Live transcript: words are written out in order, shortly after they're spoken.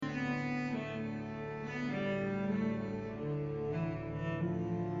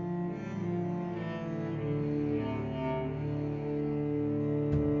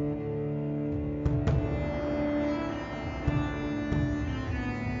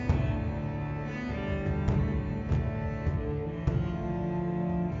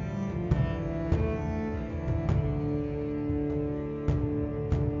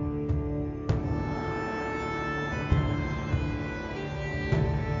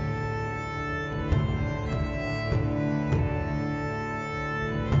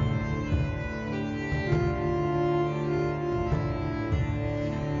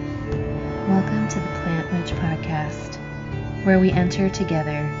where we enter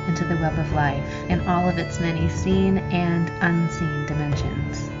together into the web of life in all of its many seen and unseen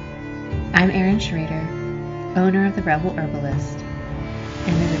dimensions. I'm Erin Schrader, owner of the Rebel Herbalist,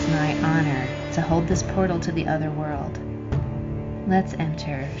 and it is my honor to hold this portal to the other world. Let's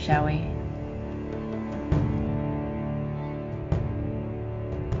enter, shall we?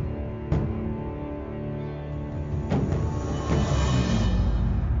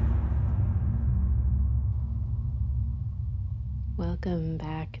 Welcome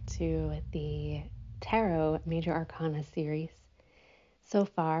back to the Tarot Major Arcana series. So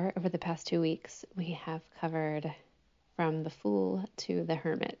far, over the past 2 weeks, we have covered from the Fool to the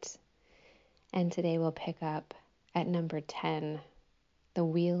Hermit. And today we'll pick up at number 10, the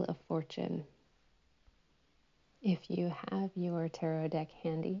Wheel of Fortune. If you have your tarot deck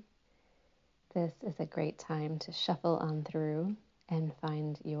handy, this is a great time to shuffle on through and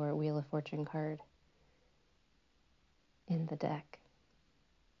find your Wheel of Fortune card in the deck.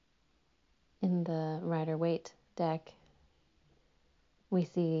 In the Rider-Waite deck, we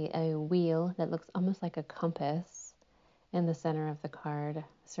see a wheel that looks almost like a compass in the center of the card,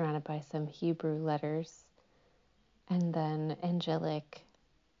 surrounded by some Hebrew letters, and then angelic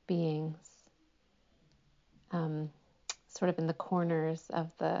beings sort of in the corners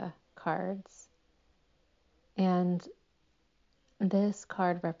of the cards. And this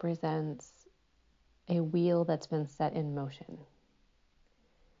card represents a wheel that's been set in motion.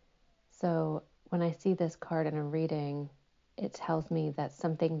 So when I see this card in a reading, it tells me that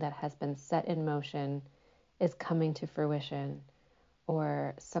something that has been set in motion is coming to fruition,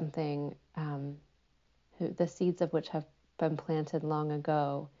 or something, the seeds of which have been planted long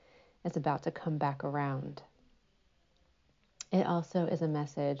ago is about to come back around. It also is a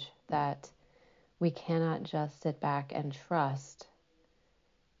message that we cannot just sit back and trust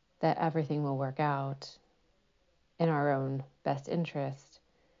that everything will work out in our own best interest.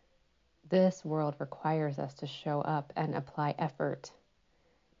 This world requires us to show up and apply effort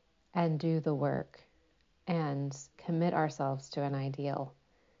and do the work and commit ourselves to an ideal.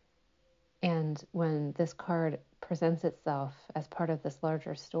 And when this card presents itself as part of this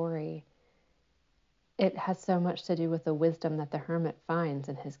larger story, it has so much to do with the wisdom that the hermit finds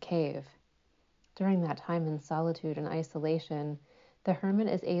in his cave. During that time in solitude and isolation, the hermit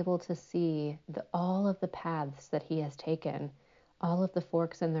is able to see all of the paths that he has taken, all of the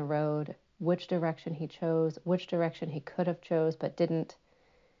forks in the road, which direction he chose, which direction he could have chose but didn't.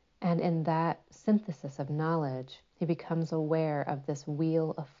 And in that synthesis of knowledge, he becomes aware of this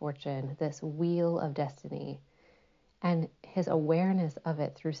wheel of fortune, this wheel of destiny. And his awareness of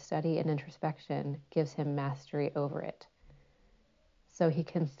it through study and introspection gives him mastery over it. So he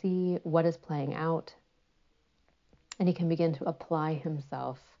can see what is playing out, and he can begin to apply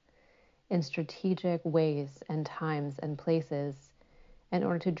himself in strategic ways and times and places in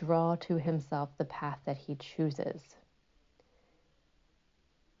order to draw to himself the path that he chooses.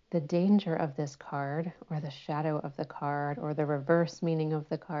 The danger of this card, or the shadow of the card, or the reverse meaning of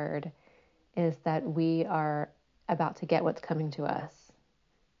the card, is that we are about to get what's coming to us,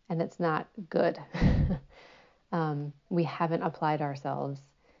 and it's not good. We haven't applied ourselves,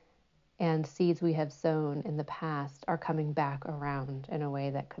 and seeds we have sown in the past are coming back around in a way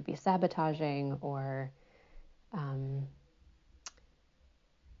that could be sabotaging, or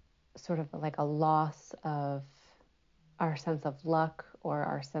sort of like a loss of our sense of luck or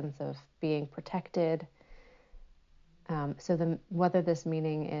our sense of being protected. So whether this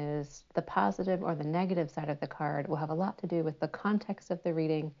meaning is the positive or the negative side of the card will have a lot to do with the context of the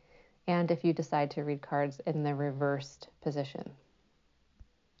reading, and if you decide to read cards in the reversed position.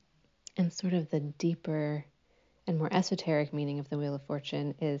 And sort of the deeper and more esoteric meaning of the Wheel of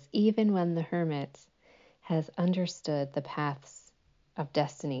Fortune is, even when the hermit has understood the paths of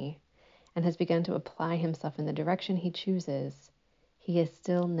destiny and has begun to apply himself in the direction he chooses, he is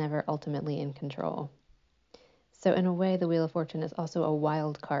still never ultimately in control. So in a way, the Wheel of Fortune is also a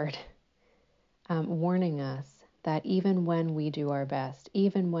wild card, warning us that even when we do our best,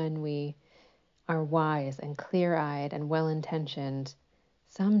 even when we are wise and clear-eyed and well-intentioned,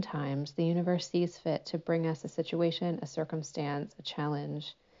 sometimes the universe sees fit to bring us a situation, a circumstance, a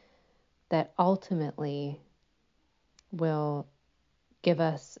challenge that ultimately will give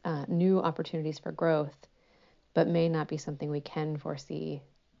us new opportunities for growth, but may not be something we can foresee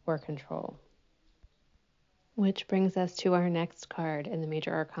or control. Which brings us to our next card in the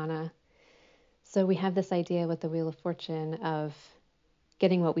Major Arcana. So we have this idea with the Wheel of Fortune of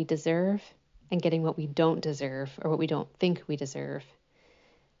getting what we deserve and getting what we don't deserve, or what we don't think we deserve.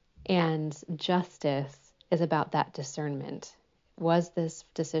 And justice is about that discernment. Was this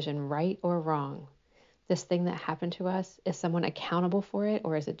decision right or wrong? this thing that happened to us, is someone accountable for it,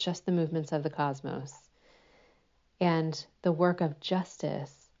 or is it just the movements of the cosmos? And the work of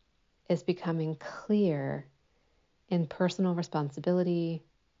justice is becoming clear in personal responsibility,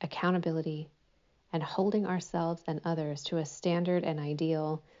 accountability, and holding ourselves and others to a standard and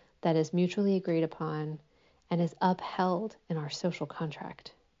ideal that is mutually agreed upon and is upheld in our social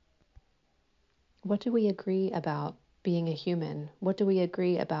contract. What do we agree about being a human? What do we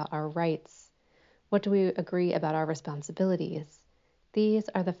agree about our rights? What do we agree about our responsibilities? These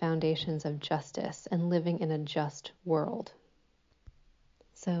are the foundations of justice and living in a just world.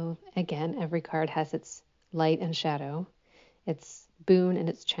 So again, every card has its light and shadow, its boon and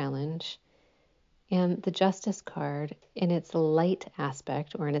its challenge. And the Justice card, in its light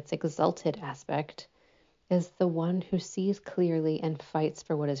aspect or in its exalted aspect, is the one who sees clearly and fights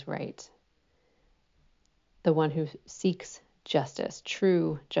for what is right. The one who seeks justice,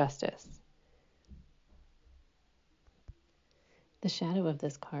 true justice. The shadow of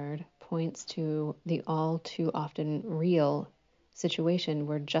this card points to the all too often real situation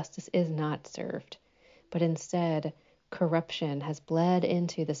where justice is not served, but instead corruption has bled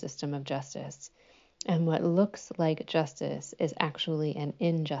into the system of justice. And what looks like justice is actually an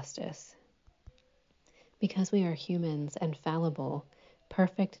injustice. Because we are humans and fallible,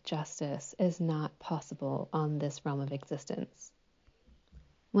 perfect justice is not possible on this realm of existence.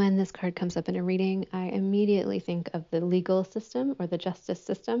 When this card comes up in a reading, I immediately think of the legal system or the justice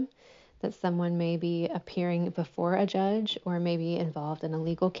system, that someone may be appearing before a judge or maybe involved in a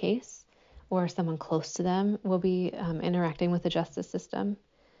legal case, or someone close to them will be interacting with the justice system.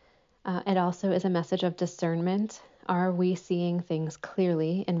 It also is a message of discernment. Are we seeing things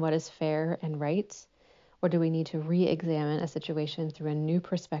clearly in what is fair and right? Or do we need to re-examine a situation through a new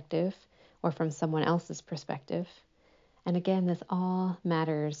perspective or from someone else's perspective? And again, this all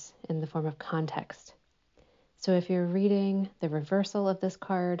matters in the form of context. So if you're reading the reversal of this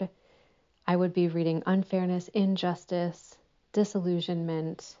card, I would be reading unfairness, injustice,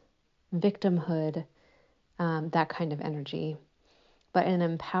 disillusionment, victimhood, that kind of energy. But in an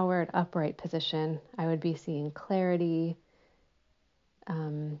empowered, upright position, I would be seeing clarity,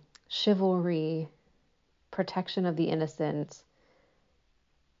 chivalry, protection of the innocent,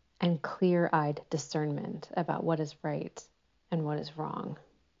 and clear-eyed discernment about what is right and what is wrong,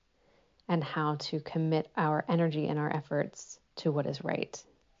 and how to commit our energy and our efforts to what is right.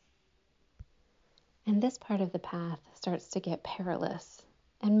 And this part of the path starts to get perilous,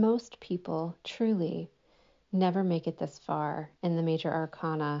 and most people truly never make it this far in the major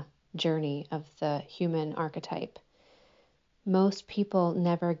arcana journey of the human archetype. Most people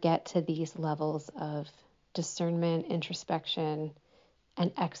never get to these levels of discernment, introspection,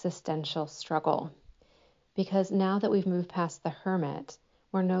 and existential struggle. Because now that we've moved past the hermit,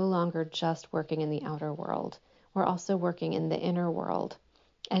 we're no longer just working in the outer world. We're also working in the inner world.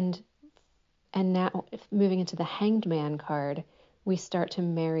 And now, moving into the Hanged Man card, we start to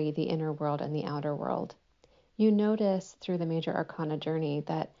marry the inner world and the outer world. You notice through the major arcana journey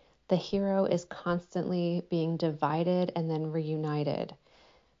that the hero is constantly being divided and then reunited.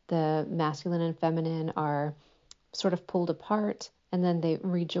 The masculine and feminine are sort of pulled apart, and then they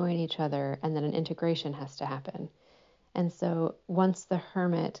rejoin each other, and then an integration has to happen. And so once the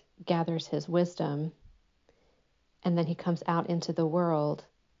hermit gathers his wisdom, and then he comes out into the world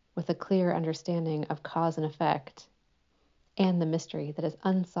with a clear understanding of cause and effect and the mystery that is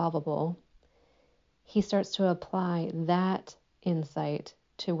unsolvable, he starts to apply that insight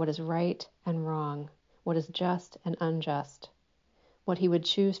to what is right and wrong, what is just and unjust, what he would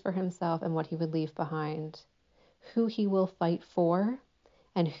choose for himself and what he would leave behind, who he will fight for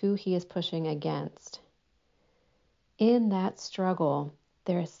and who he is pushing against. In that struggle,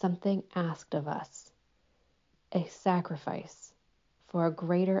 there is something asked of us, a sacrifice for a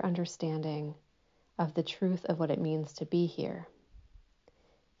greater understanding of the truth of what it means to be here.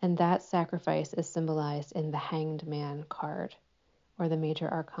 And that sacrifice is symbolized in the Hanged Man card, or the major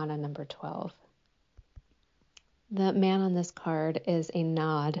arcana number 12. The man on this card is a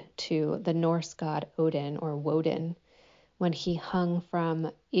nod to the Norse god Odin, or Woden, when he hung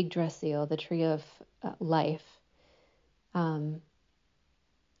from Yggdrasil, the tree of life, in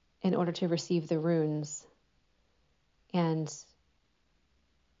order to receive the runes and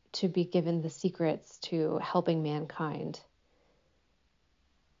to be given the secrets to helping mankind.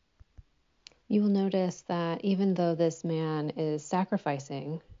 You will notice that even though this man is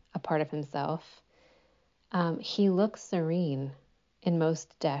sacrificing a part of himself, he looks serene in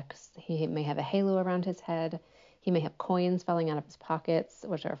most decks. He may have a halo around his head. He may have coins falling out of his pockets,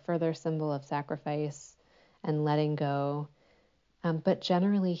 which are a further symbol of sacrifice and letting go. But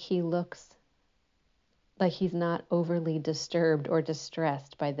generally, he looks like he's not overly disturbed or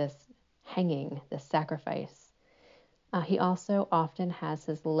distressed by this hanging, this sacrifice. He also often has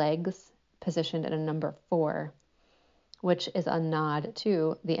his legs positioned at a number 4, which is a nod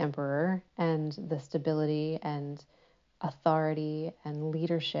to the emperor and the stability and authority and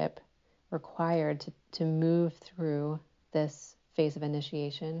leadership required to move through this phase of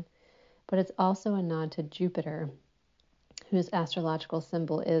initiation. But it's also a nod to Jupiter, whose astrological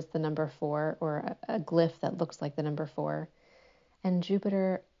symbol is the number 4, or a glyph that looks like the number 4. And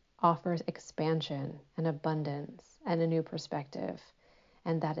Jupiter offers expansion and abundance and a new perspective.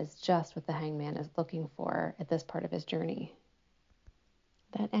 And that is just what the hangman is looking for at this part of his journey.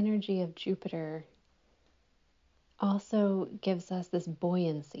 That energy of Jupiter also gives us this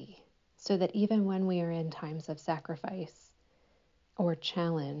buoyancy, so that even when we are in times of sacrifice or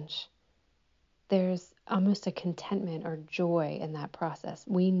challenge, there's almost a contentment or joy in that process.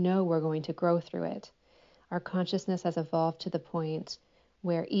 We know we're going to grow through it. Our consciousness has evolved to the point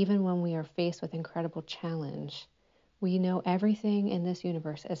where even when we are faced with incredible challenge, we know everything in this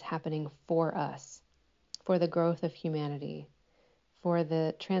universe is happening for us, for the growth of humanity, for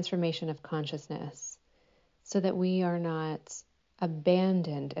the transformation of consciousness, so that we are not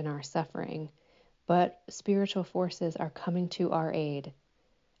abandoned in our suffering, but spiritual forces are coming to our aid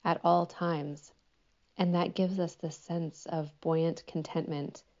at all times. And that gives us this sense of buoyant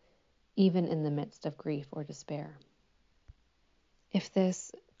contentment, even in the midst of grief or despair. If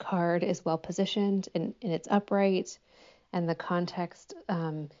this card is well positioned and it's upright, and the context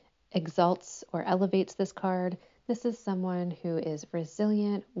exalts or elevates this card, this is someone who is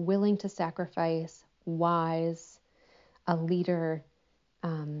resilient, willing to sacrifice, wise, a leader,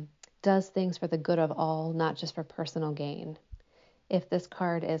 does things for the good of all, not just for personal gain. If this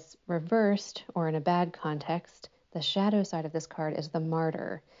card is reversed or in a bad context, the shadow side of this card is the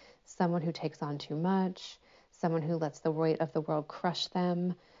martyr, someone who takes on too much, someone who lets the weight of the world crush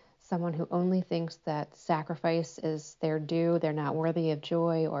them, someone who only thinks that sacrifice is their due, they're not worthy of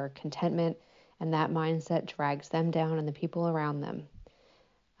joy or contentment, and that mindset drags them down and the people around them.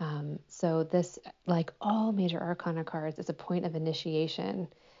 So this, like all major arcana cards, is a point of initiation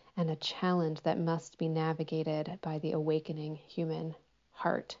and a challenge that must be navigated by the awakening human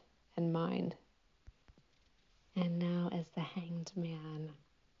heart and mind. And now as the hanged man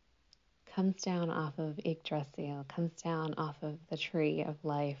comes down off of Yggdrasil, comes down off of the tree of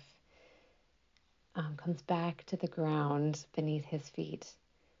life, comes back to the ground beneath his feet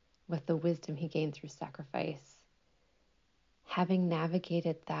with the wisdom he gained through sacrifice. Having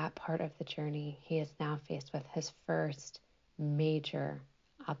navigated that part of the journey, he is now faced with his first major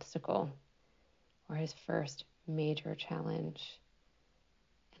obstacle, or his first major challenge.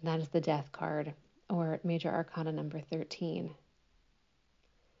 And that is the Death card, or Major Arcana number 13.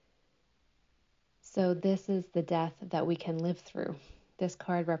 So this is the death that we can live through. This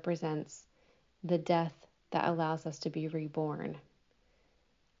card represents the death that allows us to be reborn.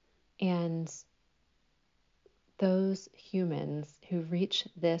 And those humans who reach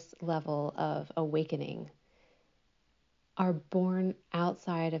this level of awakening are born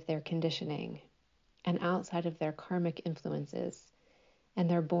outside of their conditioning and outside of their karmic influences, and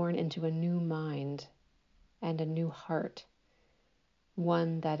they're born into a new mind and a new heart,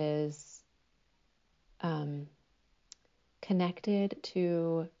 one that is connected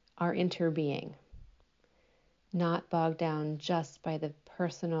to our interbeing, not bogged down just by the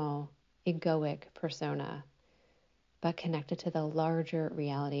personal egoic persona, but connected to the larger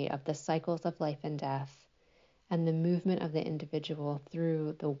reality of the cycles of life and death and the movement of the individual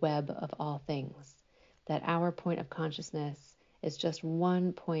through the web of all things. That our point of consciousness is just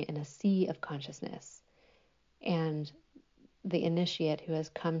one point in a sea of consciousness. And the initiate who has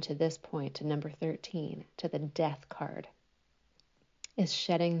come to this point, to number 13, to the Death card, is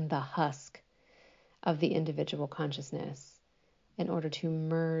shedding the husk of the individual consciousness in order to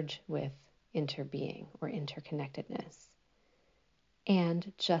merge with interbeing or interconnectedness.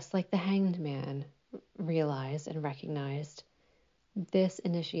 And just like the hanged man realized and recognized, this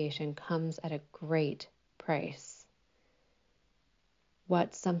initiation comes at a great price.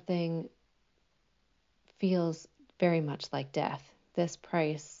 What something feels very much like death, this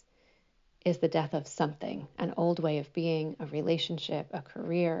price is the death of something, an old way of being, a relationship, a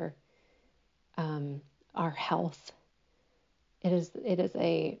career, our health. It is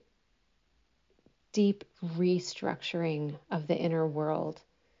a deep restructuring of the inner world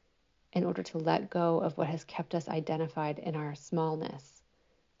in order to let go of what has kept us identified in our smallness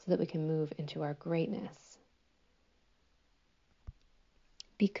so that we can move into our greatness.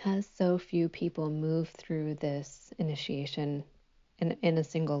 Because so few people move through this initiation in a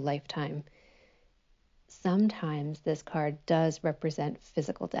single lifetime, Sometimes this card does represent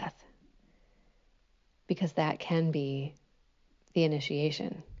physical death, because that can be the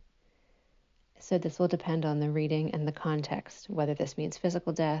initiation. So this will depend on the reading and the context, whether this means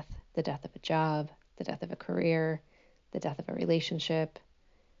physical death, the death of a job, the death of a career, the death of a relationship,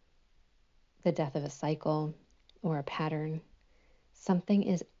 the death of a cycle or a pattern. Something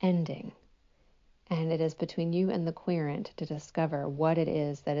is ending, and it is between you and the querent to discover what it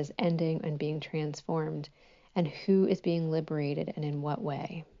is that is ending and being transformed, and who is being liberated and in what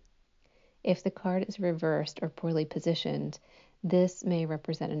way. If the card is reversed or poorly positioned, this may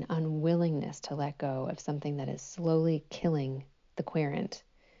represent an unwillingness to let go of something that is slowly killing the querent.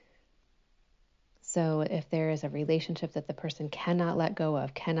 So if there is a relationship that the person cannot let go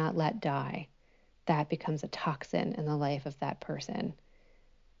of, cannot let die, that becomes a toxin in the life of that person.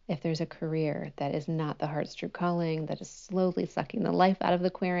 If there's a career that is not the heart's true calling, that is slowly sucking the life out of the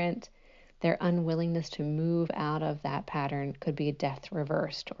querent, their unwillingness to move out of that pattern could be death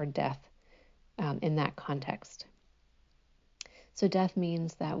reversed or death in that context. So death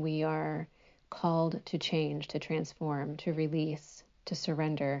means that we are called to change, to transform, to release, to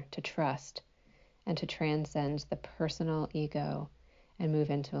surrender, to trust, and to transcend the personal ego and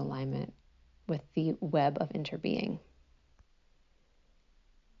move into alignment with the web of interbeing.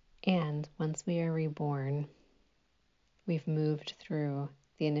 And once we are reborn, we've moved through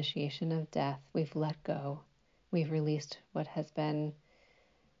the initiation of death, we've let go, we've released what has been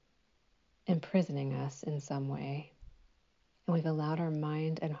imprisoning us in some way. And we've allowed our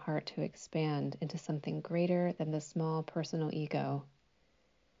mind and heart to expand into something greater than the small personal ego.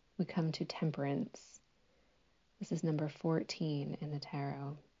 We come to Temperance. This is number 14 in the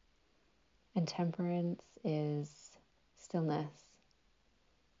tarot. And Temperance is stillness,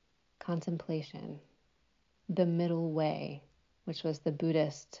 contemplation, the middle way, which was the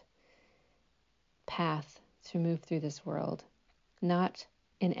Buddhist path to move through this world, not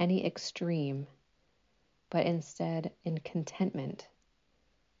in any extreme, but instead in contentment,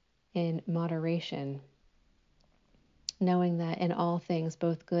 in moderation, knowing that in all things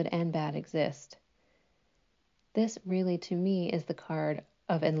both good and bad exist. This really, to me, is the card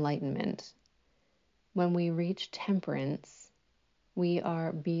of enlightenment. When we reach temperance, we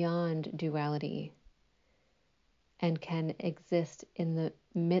are beyond duality and can exist in the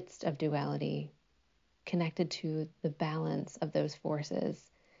midst of duality, connected to the balance of those forces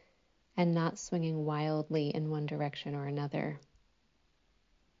and not swinging wildly in one direction or another.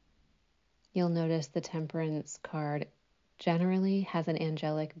 You'll notice the Temperance card generally has an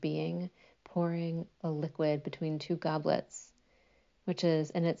angelic being pouring a liquid between two goblets, which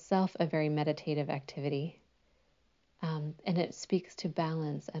is in itself a very meditative activity. And it speaks to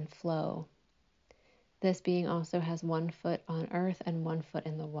balance and flow. This being also has one foot on earth and one foot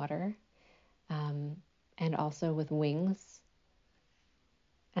in the water, and also with wings.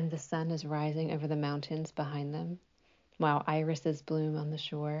 And the sun is rising over the mountains behind them, while irises bloom on the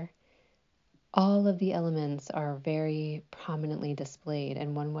shore. All of the elements are very prominently displayed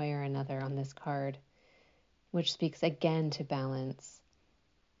in one way or another on this card, which speaks again to balance.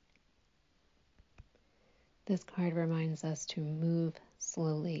 This card reminds us to move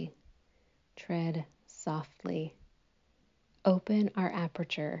slowly, tread softly, open our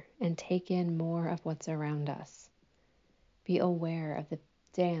aperture and take in more of what's around us. Be aware of the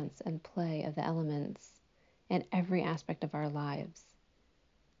dance and play of the elements in every aspect of our lives.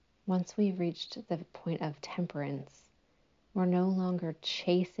 Once we've reached the point of temperance, we're no longer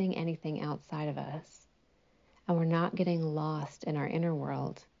chasing anything outside of us, and we're not getting lost in our inner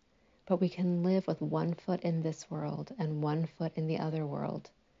world, but we can live with one foot in this world and one foot in the other world,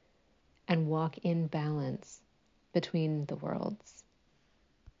 and walk in balance between the worlds.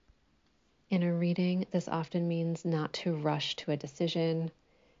 In a reading, this often means not to rush to a decision,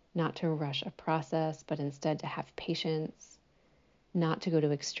 not to rush a process, but instead to have patience, not to go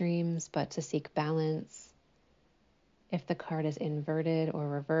to extremes, but to seek balance. If the card is inverted or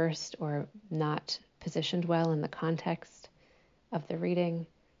reversed or not positioned well in the context of the reading,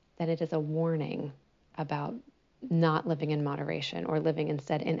 then it is a warning about not living in moderation or living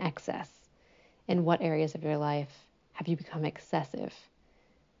instead in excess. In what areas of your life have you become excessive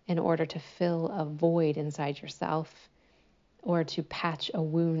in order to fill a void inside yourself or to patch a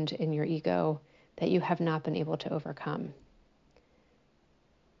wound in your ego that you have not been able to overcome?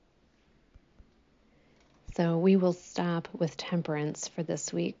 So we will stop with Temperance for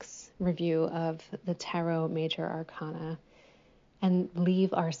this week's review of the Tarot Major Arcana and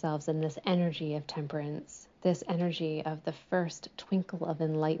leave ourselves in this energy of temperance, this energy of the first twinkle of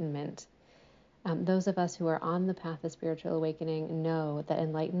enlightenment, Those of us who are on the path of spiritual awakening know that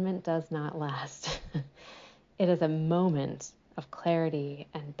enlightenment does not last. It is a moment of clarity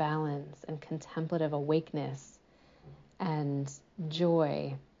and balance and contemplative awakeness and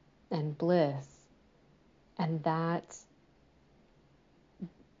joy and bliss. And that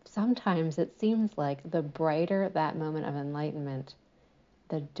sometimes it seems like the brighter that moment of enlightenment,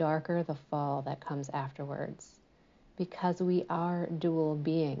 the darker the fall that comes afterwards. Because we are dual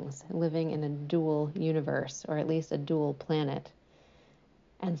beings living in a dual universe, or at least a dual planet.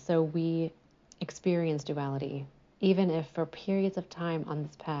 And so we experience duality. Even if for periods of time on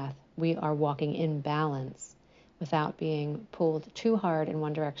this path, we are walking in balance without being pulled too hard in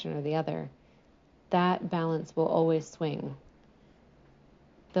one direction or the other, that balance will always swing.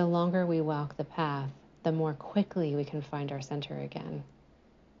 The longer we walk the path, the more quickly we can find our center again.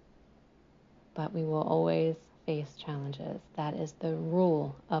 But we will always face challenges. That is the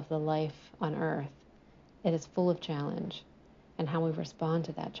rule of the life on earth. It is full of challenge, and how we respond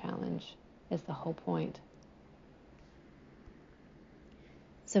to that challenge is the whole point.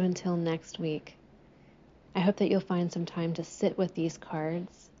 So until next week, I hope that you'll find some time to sit with these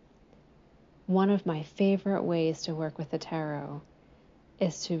cards. One of my favorite ways to work with the tarot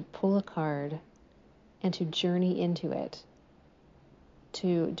is to pull a card and to journey into it,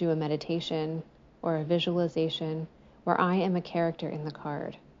 to do a meditation or a visualization where I am a character in the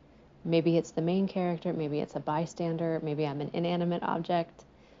card. Maybe it's the main character, maybe it's a bystander, maybe I'm an inanimate object,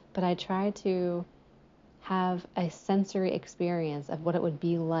 but I try to have a sensory experience of what it would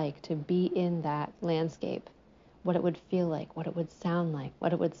be like to be in that landscape, what it would feel like, what it would sound like,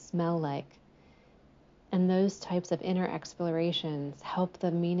 what it would smell like. And those types of inner explorations help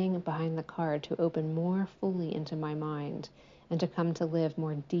the meaning behind the card to open more fully into my mind and to come to live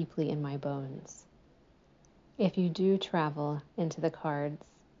more deeply in my bones. If you do travel into the cards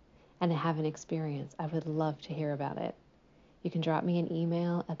and have an experience, I would love to hear about it. You can drop me an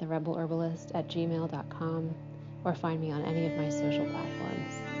email at therebelherbalist@gmail.com or find me on any of my social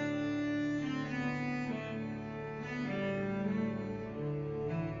platforms.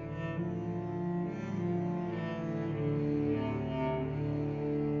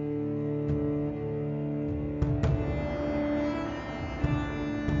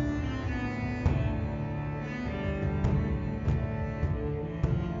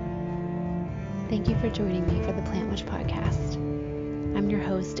 Thank you for joining me for the Plant Witch Podcast. I'm your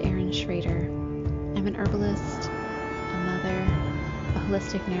host, Erin Schrader. I'm an herbalist, a mother, a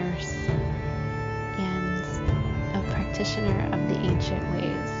holistic nurse, and a practitioner of the ancient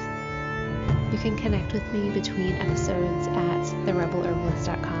ways. You can connect with me between episodes at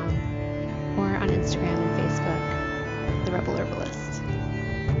therebelherbalist.com or on Instagram and Facebook, The Rebel Herbalist.